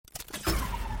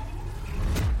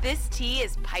This tea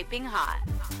is piping hot.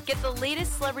 Get the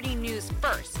latest celebrity news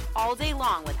first all day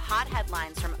long with hot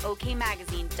headlines from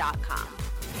okmagazine.com.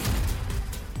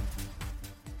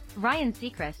 Ryan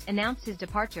Seacrest announced his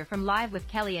departure from Live with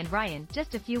Kelly and Ryan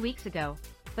just a few weeks ago,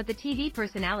 but the TV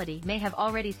personality may have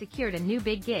already secured a new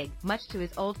big gig, much to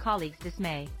his old colleagues'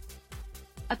 dismay.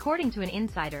 According to an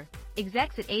insider,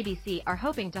 execs at ABC are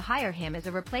hoping to hire him as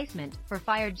a replacement for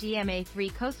fired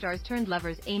GMA3 co-stars turned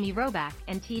lovers Amy Robach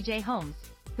and TJ Holmes,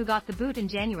 who got the boot in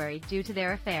January due to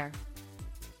their affair.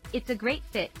 It's a great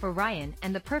fit for Ryan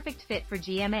and the perfect fit for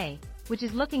GMA, which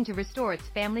is looking to restore its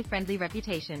family-friendly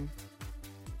reputation.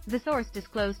 The source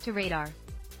disclosed to Radar.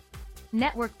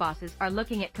 Network bosses are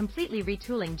looking at completely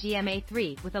retooling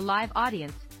GMA3 with a live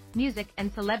audience, music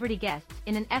and celebrity guests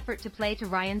in an effort to play to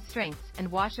Ryan's strengths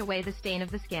and wash away the stain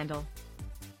of the scandal.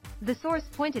 The source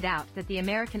pointed out that the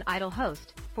American Idol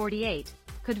host, 48,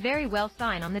 could very well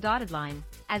sign on the dotted line,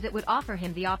 as it would offer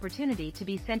him the opportunity to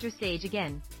be center stage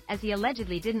again, as he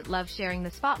allegedly didn't love sharing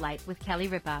the spotlight with Kelly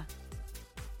Ripa.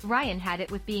 Ryan had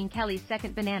it with being Kelly's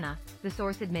second banana, the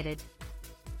source admitted.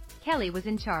 Kelly was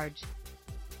in charge.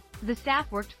 The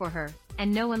staff worked for her,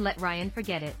 and no one let Ryan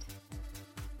forget it.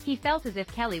 He felt as if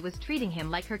Kelly was treating him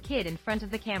like her kid in front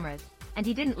of the cameras, and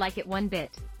he didn't like it one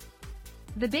bit.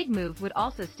 The big move would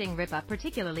also sting Ripa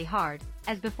particularly hard,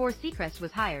 as before Seacrest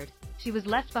was hired, she was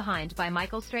left behind by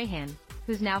Michael Strahan,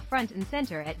 who's now front and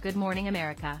center at Good Morning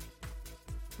America.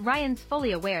 Ryan's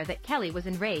fully aware that Kelly was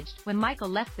enraged when Michael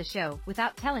left the show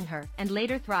without telling her and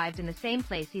later thrived in the same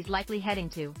place he's likely heading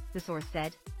to, the source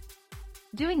said.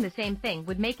 Doing the same thing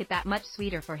would make it that much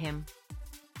sweeter for him.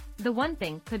 The one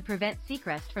thing could prevent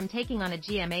Seacrest from taking on a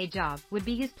GMA job would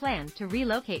be his plan to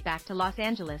relocate back to Los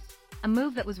Angeles, a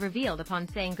move that was revealed upon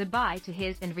saying goodbye to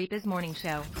his and Ripa's morning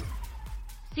show.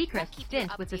 Seacrest's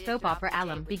stint with the soap opera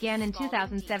alum began in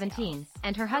 2017,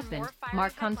 and her husband,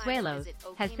 Mark Consuelos,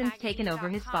 has since taken over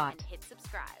his spot.